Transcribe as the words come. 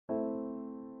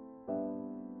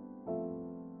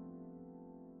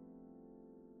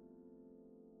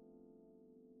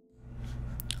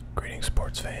morning,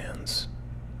 sports fans.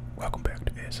 Welcome back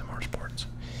to ASMR Sports.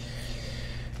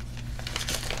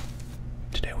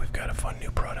 Today we've got a fun new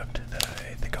product that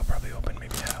I think I'll probably open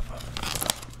maybe half of.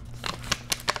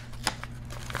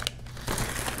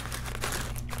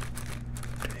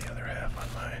 Do the other half on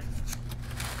my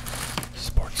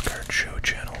Sports Card Show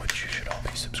channel, which you should all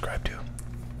be subscribed to.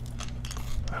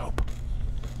 I hope.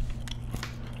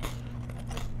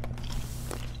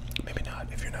 Maybe not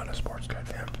if you're not a sports card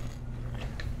fan.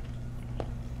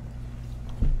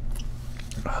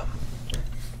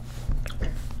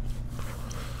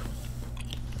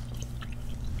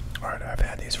 Alright, I've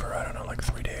had these for, I don't know, like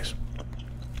 3 days.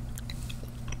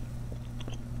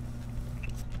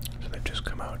 So they've just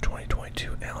come out,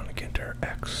 2022 Allen Ginter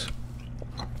X.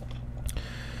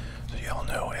 So you all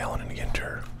know Allen and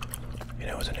Ginter, you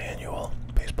know, is an annual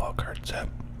baseball card set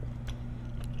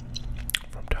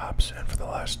from Topps, and for the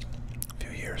last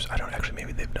few years, I don't actually,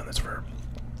 maybe they've done this for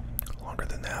longer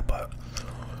than that, but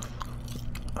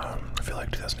I feel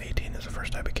like 2018 is the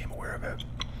first I became aware of it.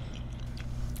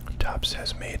 Topps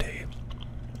has made a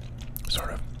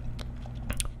sort of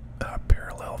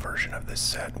parallel version of this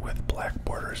set with black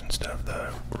borders instead of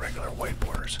the regular white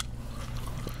borders.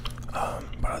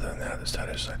 But other than that, the set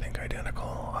is, I think,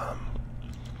 identical.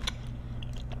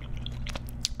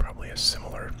 Probably a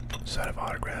similar set of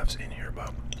autographs in here,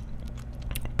 but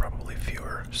probably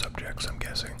fewer subjects, I'm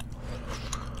guessing.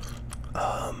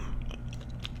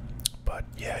 But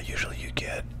yeah, usually you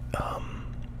get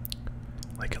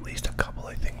like at least a couple,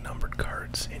 I think, numbered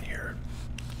cards in here.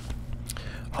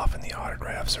 Often the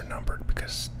autographs are numbered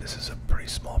because this is a pretty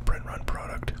small print run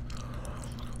product.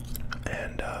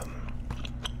 And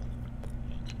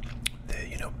the,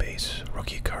 you know, base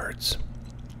rookie cards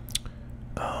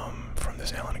from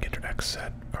this Allen Ginter X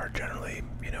set are generally,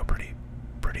 you know, pretty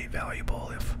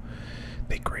valuable if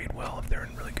they grade well, if they're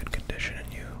in really good condition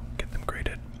and you get them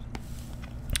graded,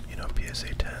 you know,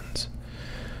 PSA 10s.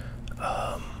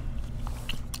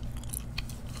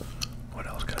 What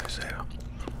else can I say?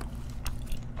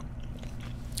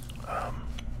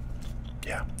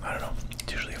 Yeah, I don't know.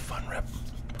 It's usually a fun rip.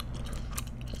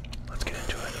 Let's get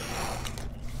into it.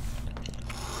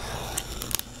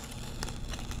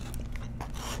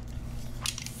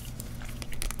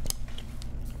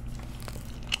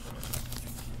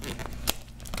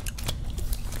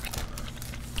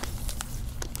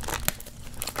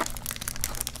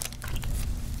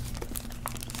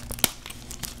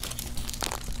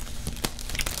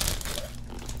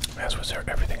 As was there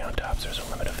everything on Topps, there's a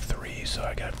limit of 3, so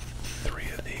I got 3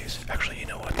 of these. Actually, you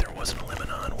know what there wasn't a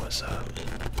limit on was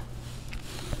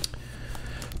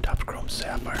Topps Chrome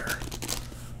Sapphire.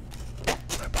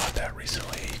 I bought that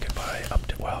recently. You could buy up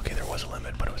to, well, okay, there was a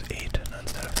limit, but it was 8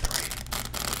 instead of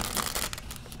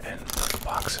 3. And those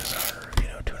boxes are, you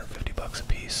know, $250 a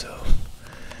piece, so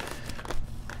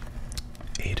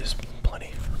 8 is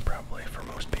plenty, probably, for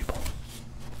most people.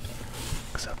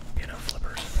 Except, you know,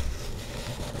 flippers.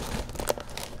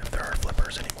 If there are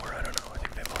flippers anymore, I don't know. I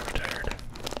think they've all retired.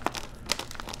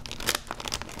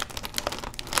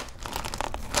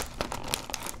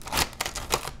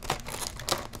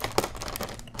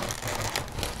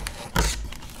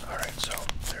 Alright, so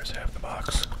there's half the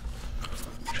box.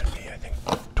 Should be, I think,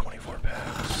 24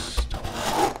 packs.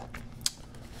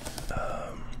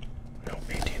 No,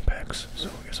 18 packs. So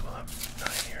I guess we'll have 9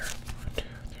 here. 1, 2,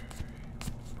 3,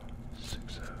 4, 5,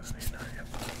 6, 7, 8, 9. Yep.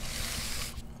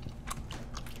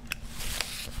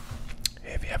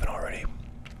 Hey, if you haven't already,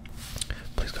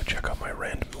 please go check out my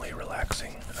randomly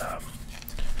relaxing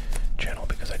channel,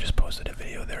 because I just posted a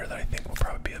video there that I think will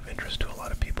probably be of interest to a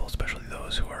lot of people, especially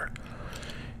those who are,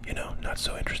 you know, not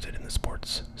so interested in the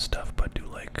sports stuff, but do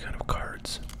like kind of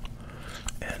cards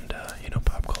and, you know,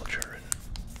 pop culture, and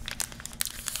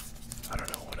I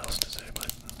don't know what else to say,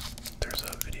 but there's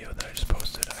a video that I just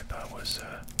posted I thought was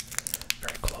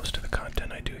very close to the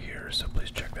content I do here, so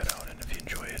please check that out, and if you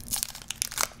enjoy it,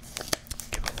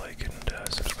 give a like and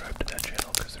subscribe to that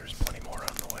channel, because there's plenty more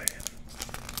on the way.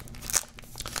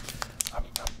 And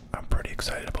I'm pretty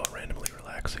excited about randomly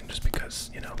relaxing, just because,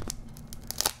 you know,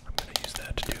 I'm going to use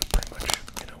that to do pretty much,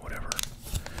 you know, whatever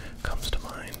comes to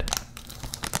mind.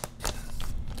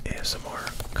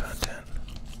 ASMR content.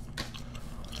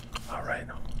 Alright,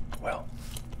 well,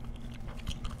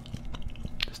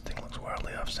 this thing looks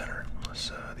wildly off center,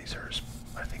 unless these are,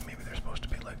 I think maybe they're supposed to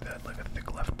be like that, like a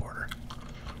thick left border.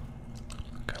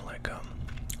 Kind of like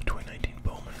 2019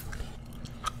 Bowman,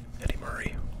 Eddie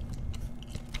Murray.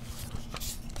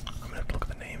 I'm gonna have to look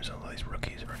at the names of all these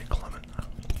rookies. Ernie Clement.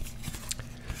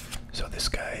 So this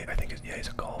guy, I think, yeah, he's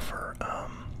a golfer.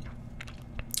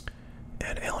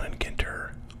 And Allen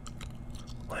Ginter,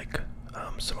 like,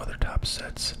 some other top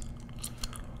sets.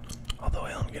 Although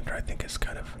Allen Ginter, I think, is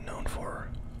kind of known for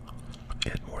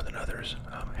it more than others.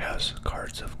 Has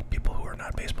cards of people who are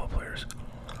not baseball players.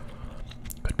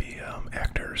 Could be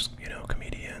actors, you know,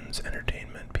 comedians,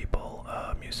 entertainment people,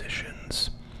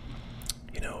 musicians.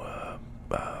 You know,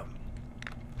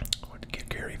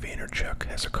 Gary Vaynerchuk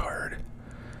has a card.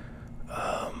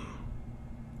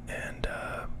 And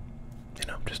you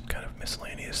know, just kind of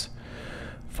miscellaneous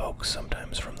folks,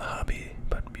 sometimes from the hobby,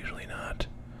 but usually not,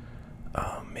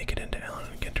 make it into Allen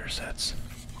Ginter sets.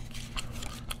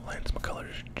 Lance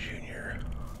McCullers Jr.,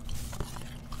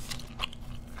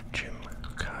 Jim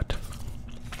Cott,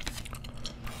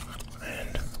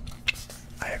 and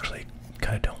I actually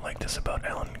kind of don't like this about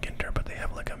Allen Ginter, but they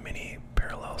have like a mini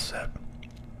parallel set.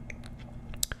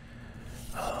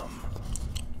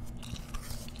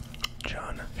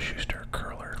 John Schuster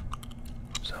curler.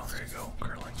 So there you go,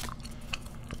 curling.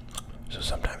 So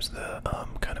sometimes the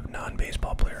kind of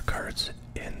non-baseball player cards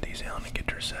in these Allen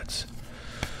Ginter sets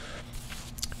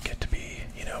get to be,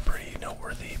 you know, pretty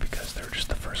noteworthy because they're just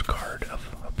the first card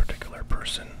of a particular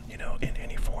person, you know, in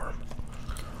any form.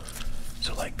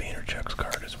 So like Vaynerchuk's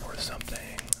card is worth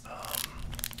something.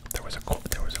 There was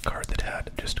a card that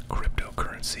had just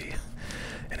cryptocurrency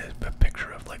and a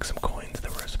picture of like some coins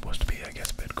that were supposed to be, I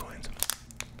guess, Bitcoins.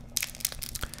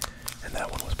 And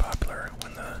that one was popular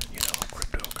when the, you know,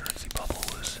 cryptocurrency bubble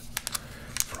was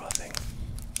frothing.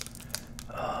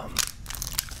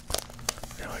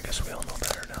 You know, I guess we all know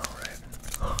better now, right?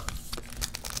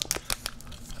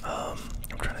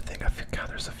 I'm trying to think. God,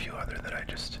 there's a few other that I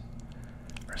just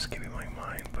are skipping my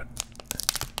mind, but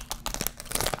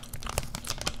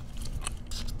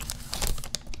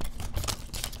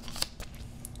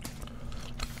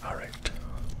all right.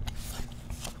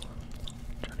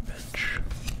 Bench.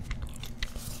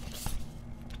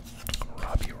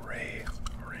 Robbie Ray,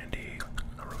 Randy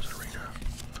Rosarina,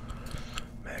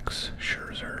 Max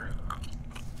Scherzer,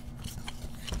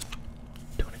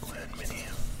 Tony Gwynn, Mini.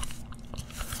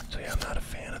 So yeah, I'm not a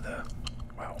fan of the.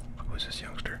 Wow, who is this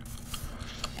youngster?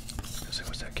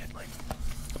 Was that kid like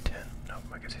 10? No,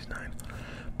 I guess he's 9.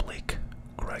 Blake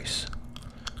Grice.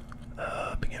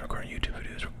 Began recording YouTube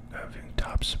videos, reviewing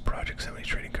Topps Project 70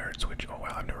 trading cards, which, oh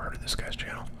wow, I've never heard of this guy's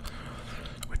channel,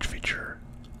 which feature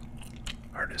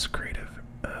artist, creative,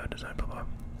 design, blah blah.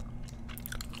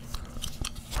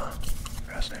 Huh,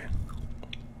 fascinating.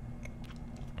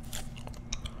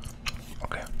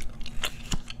 Okay,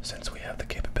 since we have the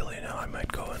capability now, I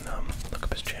might go and look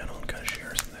up his channel and kind of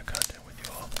share some of that content with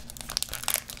you all.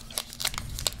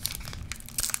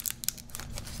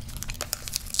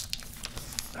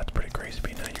 That's pretty crazy to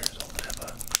be 9 years old and have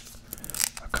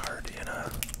a card in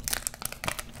a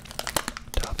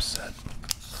top set.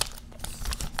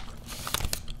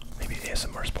 Maybe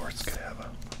ASMR Sports could have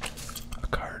a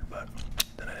card, but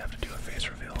then I'd have to do a face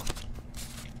reveal.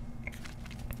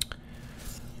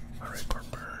 Alright, Court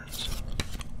Burns.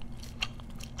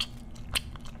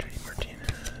 JD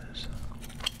Martinez.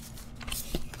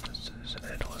 This is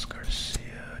Adolis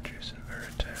Garcia, Jason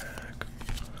Veritek.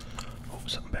 Oh,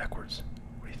 something backwards.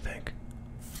 What do you think?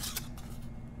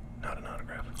 Not an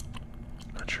autograph.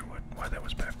 Not sure why that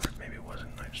was backward. Maybe it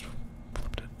wasn't. I just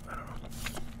flipped it. I don't know.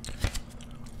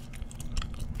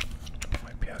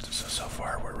 Mike Piazza. So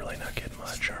far we're really not getting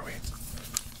much, are we?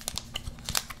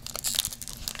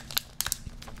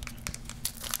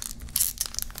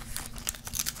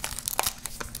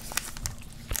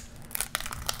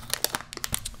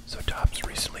 So Topps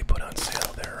recently put on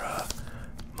sale their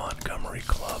Montgomery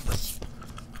Club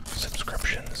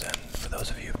subscriptions, and for those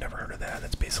of you who've never heard of that,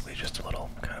 it's basically just a little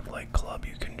kind of like club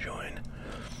you can join,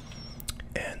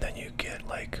 and then you get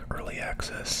like early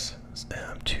access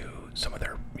to some of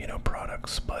their, you know,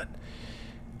 products. But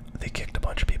they kicked a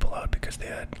bunch of people out because they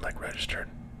had like registered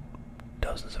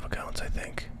dozens of accounts, I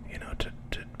think, you know, to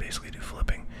basically do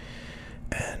flipping.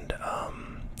 And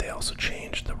they also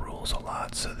changed the rules a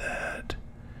lot so that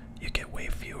you get way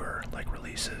fewer like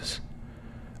releases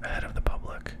ahead of the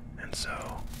public. And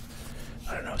so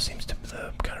I don't know, it seems to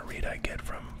the kind of read I get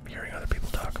from hearing other people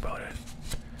talk about it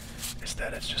is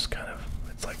that it's just kind of,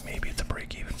 it's like maybe it's a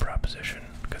break-even proposition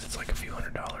because it's like a few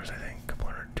 $100s, I think, a couple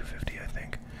hundred, $250, I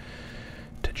think,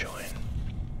 to join.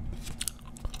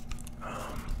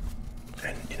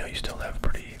 And you know, you still have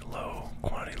pretty low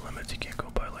quantity limits. You can't go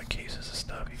buy like cases of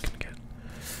stuff. You can get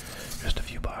just a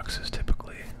few boxes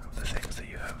typically of the things that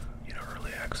you have, you know,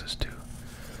 early access to.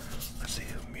 Let's see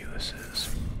who Mewis is.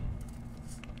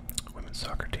 Women's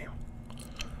soccer team.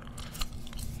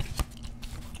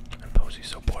 And Posey.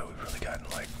 So boy, we've really gotten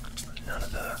like none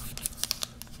of the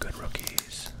good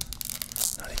rookies.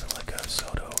 Not even like a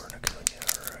Soto or an Acuna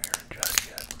or Aaron Judge.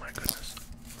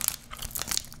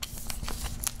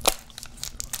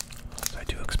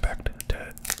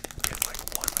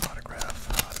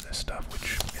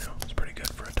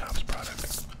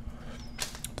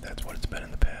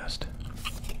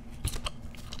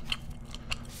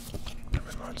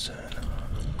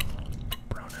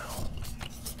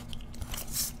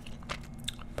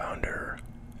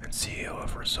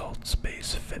 Result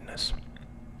Space Fitness.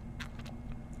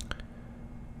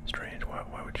 Strange. Why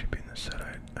would she be in this set?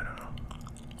 I don't know.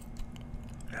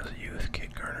 As a youth,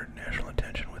 Kate garnered national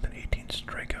attention with an 18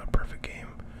 strikeout perfect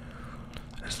game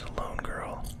as the lone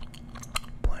girl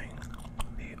playing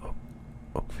the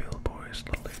Oakfield Boys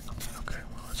Little League. Okay,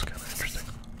 well that's kind of interesting.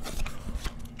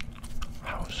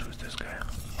 Who's this guy?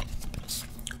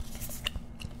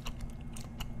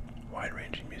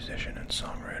 Wide-ranging musician and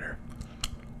songwriter.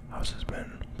 House has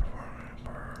been performing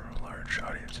for large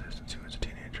audiences since he was a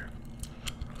teenager.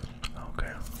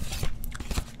 Okay.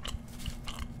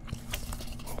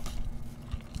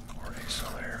 Or a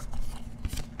Solaire.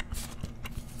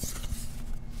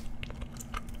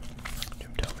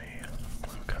 Jim Tomey,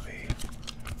 Blue Covey,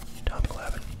 Tom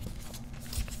Glavine.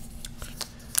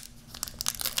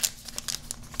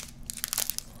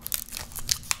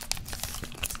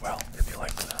 Well, if you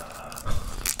like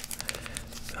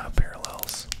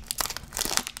parallels,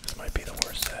 this might be the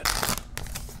worst set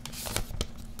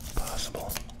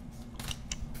possible.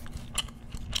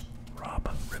 Rob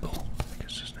Riggle, I think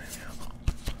is his name,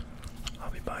 yeah.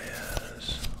 Javi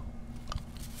Baez,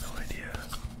 no idea.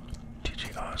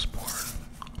 TJ Osborne.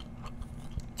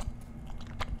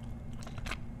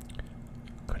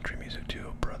 Country music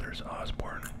duo Brothers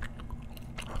Osborne.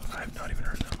 Oh, I've not even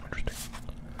heard of them. Interesting.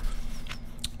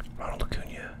 Ronald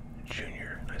Acuna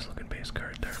Jr. Nice looking base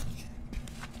card there.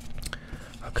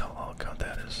 I'll count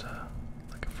that as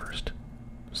like a first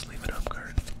sleeve it up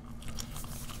card.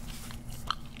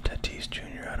 Tatis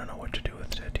Jr. I don't know what to do with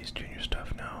Tatis Jr.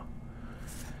 stuff now.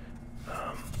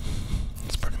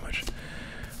 It's pretty much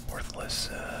worthless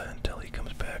until he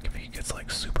comes back. If he gets like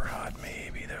super hot,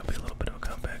 maybe there'll be a little bit of a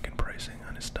comeback in pricing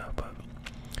on his stuff, but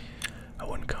I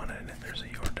wouldn't count it. There's a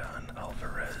Yordan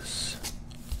Alvarez.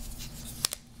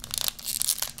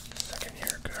 Second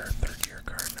year card, third year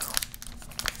card now.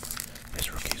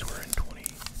 His rookies were in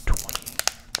 2020.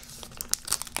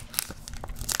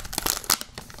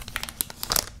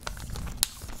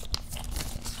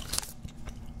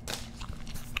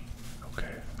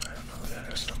 Okay, I don't know who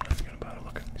that is, so I'm not thinking about it.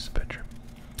 Look at this picture.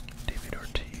 David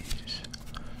Ortiz,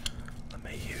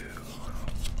 LeMahieu,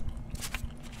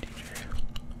 DJ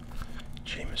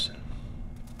Jameson.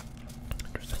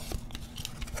 Interesting.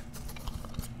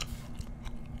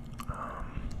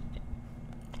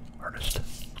 Artist,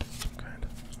 some kind.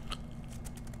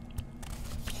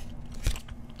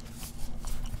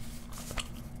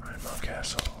 Ryan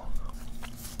Mountcastle,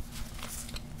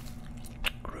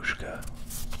 Grushka,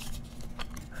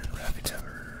 and Raffy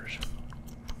Devers.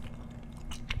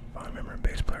 Fond member and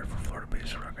bass player for Florida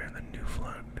Bass Rocker and the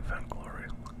Newfound Glory.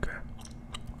 Okay.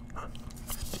 Huh.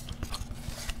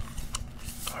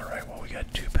 Alright, well we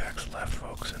got 2 packs left,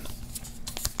 folks, and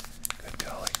good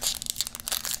golly.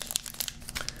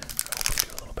 I hope we do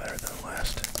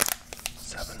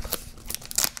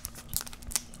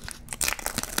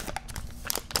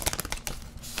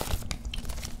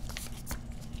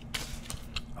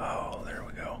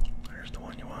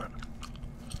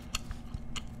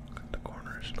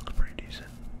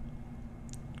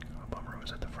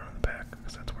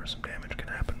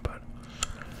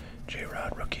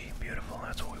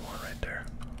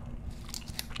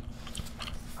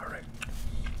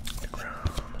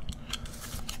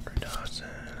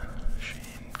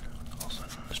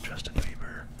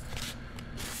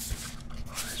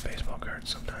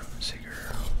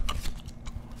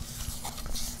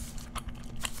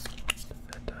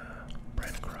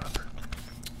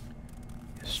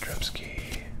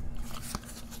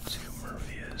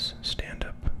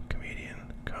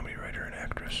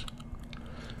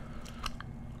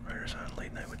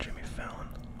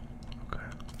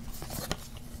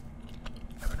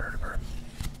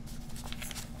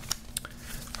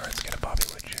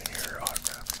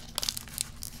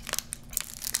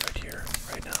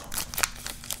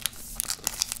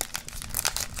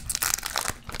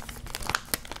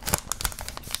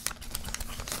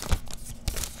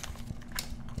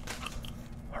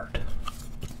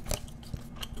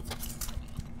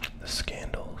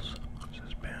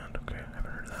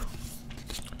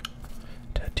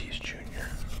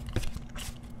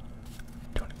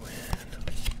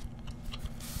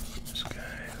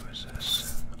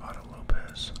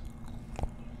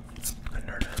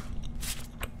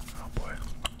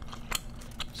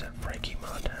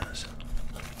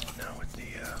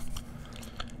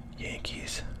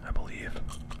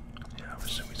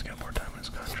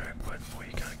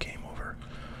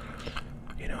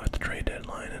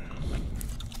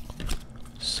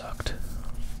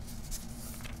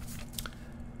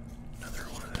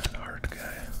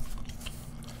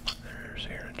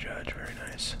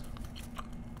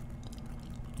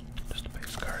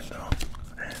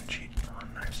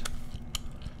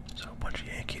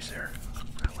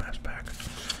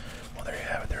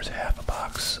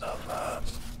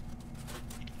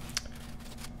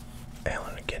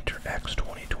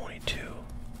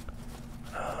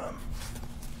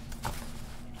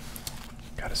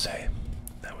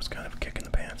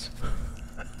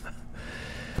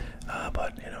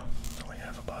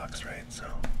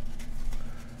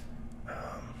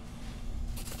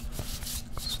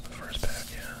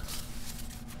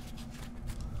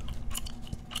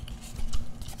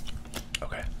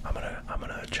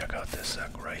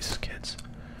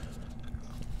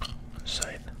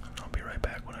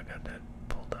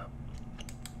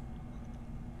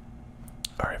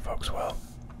folks. Well,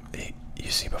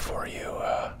 you see before you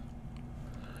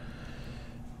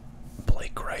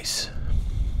Blake Grice,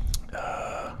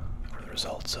 or the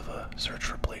results of a search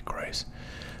for Blake Grice.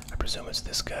 I presume it's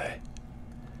this guy.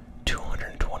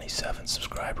 227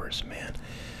 subscribers, man.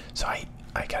 So I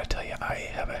gotta tell you, I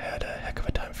have had a heck of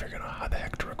a time figuring out how the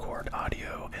heck to record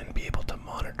audio and be able to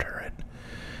monitor it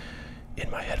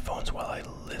in my headphones while I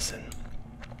listen.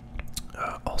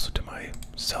 Also to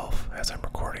myself as I'm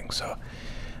recording, so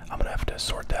I'm gonna have to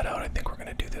sort that out. I think we're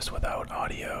gonna do this without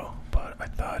audio, but I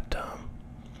thought,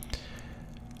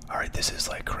 alright, this is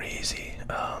like crazy.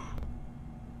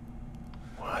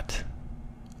 What?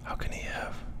 How can he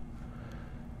have?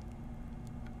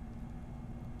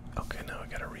 Okay, now I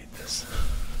gotta read this.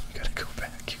 I gotta go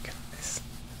back, you guys.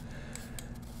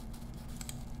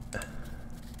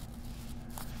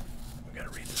 We gotta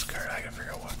read this card. I gotta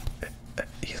figure out what.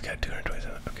 He's got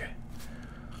 227. Okay.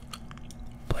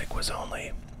 Blake was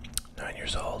only 9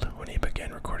 years old when he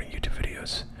began recording YouTube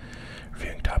videos,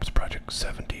 reviewing Topps Project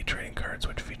 70 trading cards,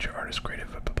 which feature artist creative.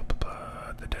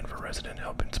 The Denver resident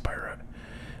helped inspire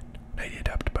a 90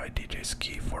 adapted by DJ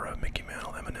Ski for a Mickey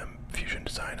Mantle M&M fusion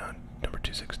design on number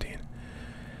 216.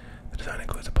 The design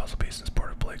includes a puzzle piece in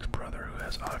support of Blake's brother who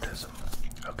has autism.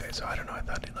 Okay, so I don't know. I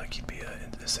thought he'd be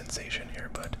a sensation here,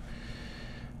 but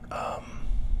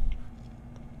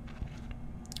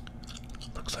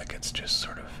looks like it's just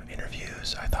sort of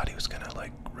interviews. I thought he was gonna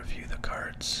like review the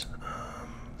cards.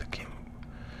 The game.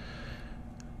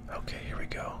 Okay, here we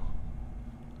go.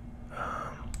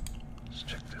 Let's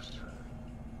check this.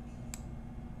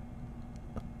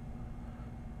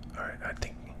 Alright, I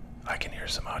think I can hear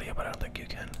some audio, but I don't think you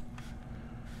can.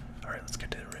 Alright, let's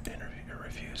get to the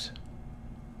reviews.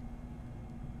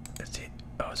 Is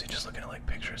he just looking at like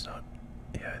pictures? Not.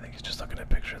 Yeah, I think he's just looking at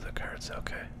pictures of the cards.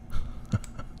 Okay.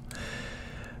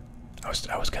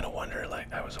 I was kind of wondering,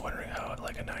 like, I was wondering how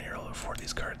like a 9-year-old would afford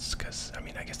these cards, because I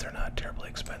mean, I guess they're not terribly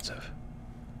expensive.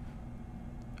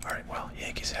 All right, well,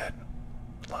 Yankees hat,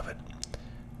 love it.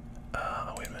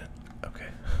 Oh, wait a minute. Okay,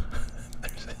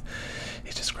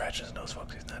 he's just scratching his nose,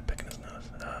 folks. He's not picking his nose.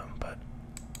 But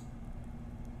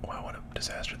wow, what a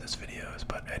disaster this video is.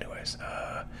 But anyways,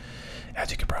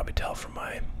 as you can probably tell from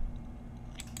my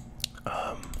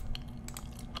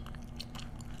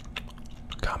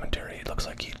commentary, it looks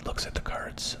like he looks at the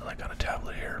cards like on a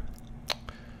tablet here,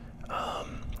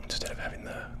 instead of having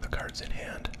the cards in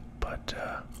hand. But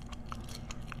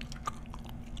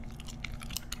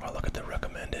well, look at the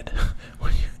recommended.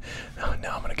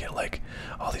 Now I'm gonna get like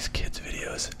all these kids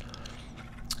videos.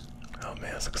 Oh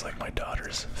man, this looks like my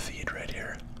daughter's feed right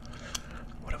here.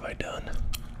 What have I done?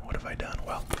 What have I done?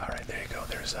 Well, alright, there you go.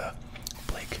 There's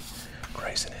Blake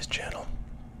Grice and his channel.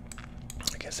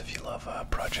 I guess if you love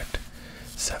Project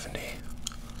 70,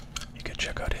 you could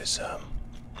check out his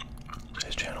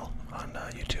channel on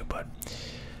YouTube. But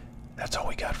that's all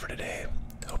we got for today.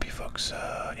 Hope you folks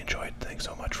enjoyed. Thanks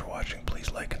so much for watching.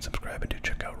 Please like and subscribe, and do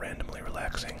check out Randomly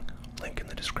Relaxing. Link in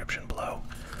the description below.